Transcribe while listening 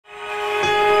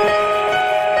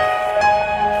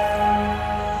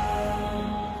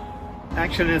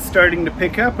action is starting to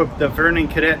pick up at the Vernon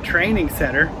Cadet Training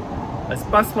Center as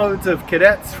busloads of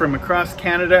cadets from across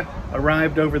Canada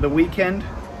arrived over the weekend.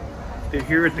 They're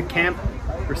here at the camp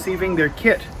receiving their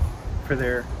kit for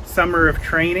their summer of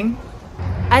training.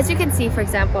 As you can see, for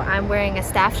example, I'm wearing a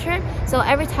staff shirt. So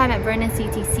every time at Vernon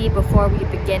CTC, before we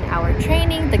begin our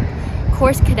training, the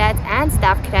course cadets and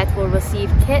staff cadets will receive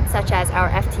kits such as our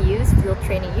FTUs, field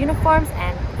training uniforms,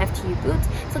 and FTU boots.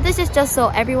 So this is just so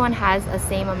everyone has the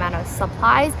same amount of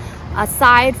supplies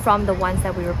aside from the ones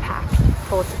that we were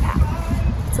told to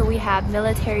pack. So we have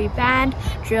military band,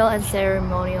 drill and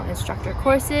ceremonial instructor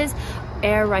courses,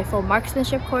 air rifle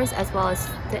marksmanship course, as well as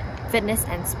fitness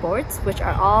and sports, which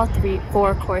are all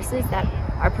four courses that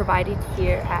are provided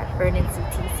here at Vernon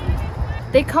CTC.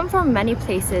 They come from many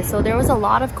places, so there was a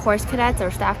lot of course cadets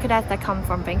or staff cadets that come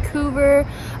from Vancouver,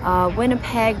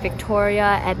 Winnipeg,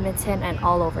 Victoria, Edmonton, and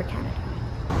all over Canada.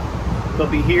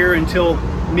 They'll be here until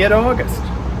mid-August.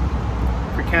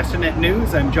 For Castanet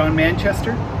News, I'm John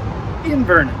Manchester in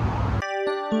Vernon.